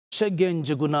Chege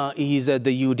Njuguna is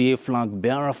the UDA flag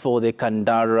bearer for the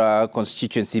Kandara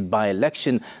constituency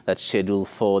by-election that's scheduled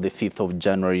for the 5th of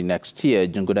January next year.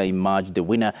 Njuguna emerged the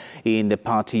winner in the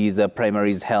party's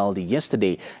primaries held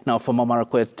yesterday. Now, former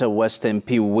Marakwet West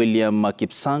MP William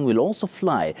Kipsang will also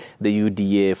fly the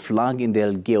UDA flag in the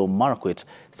Elgeyo Marakwet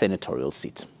senatorial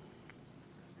seat.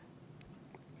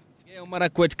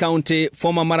 Marakwet County,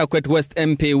 former Marakwet West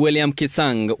MP William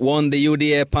Kipsang won the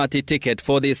UDA party ticket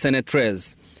for the Senate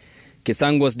race.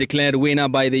 Kipsang was declared winner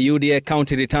by the UDA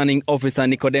County Returning Officer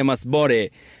Nicodemus Bore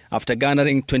after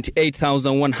garnering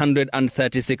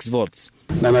 28,136 votes.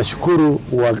 Na nashukuru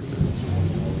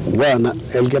wana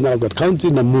Elgeyo Marakwet County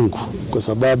na Mungu kwa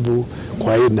sababu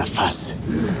kwa hii nafasi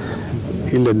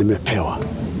ile nimepewa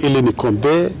ili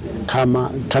nikombee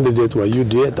kama candidate wa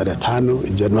UDA tarehe 5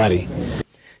 Januari.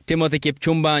 Timothy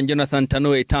Kipchumba and Jonathan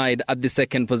Tanui tied at the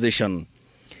second position.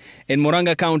 In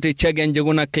Muranga County, Chege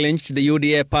Njuguna clinched the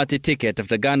UDA party ticket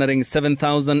after garnering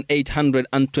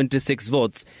 7,826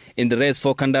 votes in the race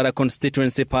for Kandara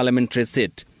constituency parliamentary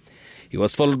seat. He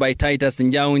was followed by Titus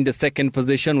Njau in the second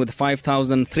position with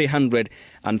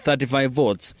 5,335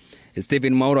 votes.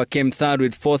 Stephen Maura came third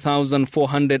with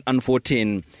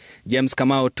 4,414. James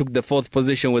Kamau took the fourth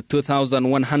position with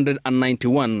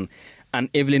 2,191. And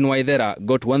Evelyn Waithera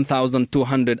got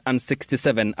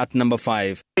 1,267 at number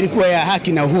 5. Ilikuwa ya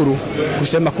haki na uhuru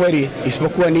kusema kweli,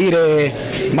 isipokuwa ni ile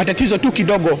matatizo tu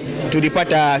kidogo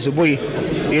tulipata asubuhi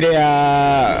ile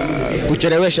ya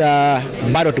kuchelewesha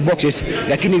ballot boxes,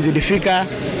 lakini zilifika,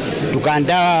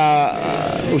 tukaandaa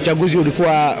uchaguzi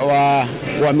ulikuwa wa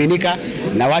kuaminika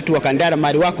na watu wa Kandara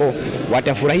mali wako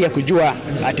watafurahia kujua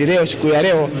ati leo siku ya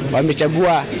leo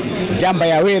wamechagua jamba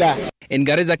ya wera. In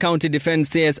Garissa County, Defense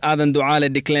CS Adan Duale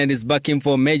declared his backing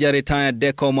for Major retired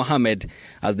Deko Mohammed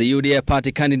as the UDA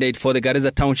party candidate for the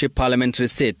Garissa Township parliamentary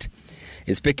seat.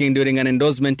 He's speaking during an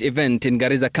endorsement event in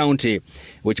Garissa County,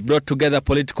 which brought together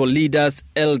political leaders,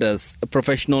 elders,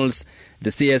 professionals.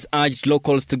 The CS urged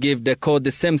locals to give Deko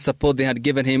the same support they had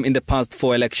given him in the past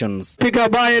 4 elections. Katika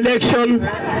by-election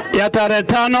ya tarehe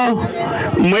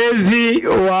 5 mwezi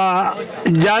wa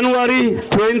Januari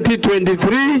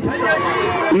 2023,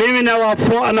 mimi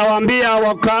nawaambia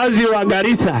wakazi wa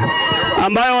Garissa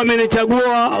ambayo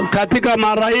wamenichagua katika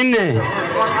mara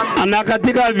 4 na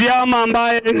katika vyama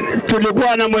ambaye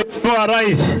tulikuwa na mheshimiwa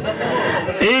rais,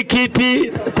 hii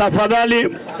kiti tafadhali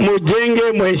mujenge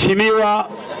mheshimiwa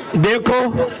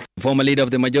Deko. Former leader of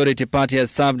the majority party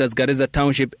has served as Garissa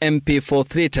Township MP for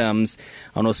 3 terms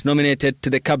and was nominated to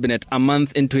the cabinet a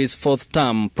month into his 4th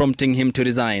term, prompting him to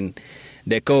resign.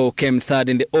 Deko came third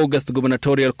in the August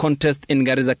gubernatorial contest in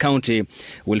Garissa County,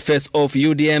 will face off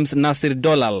UDM's Nasir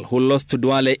Dolal, who lost to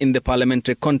Duale in the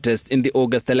parliamentary contest in the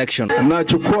August election.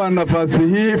 Nachukua nafasi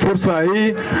hii, fursa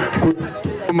hii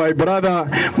my brother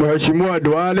Mheshimiwa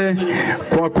Duale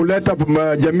kwa kuleta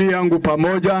jamii yangu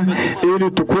pamoja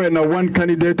ili tukue na one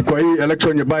candidate kwa hii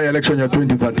election by election ya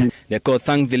 2013. Deko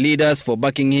thanked the leaders for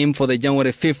backing him for the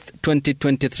January 5th,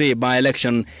 2023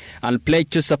 by-election and pledged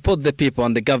to support the people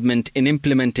and the government in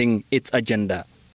implementing its agenda.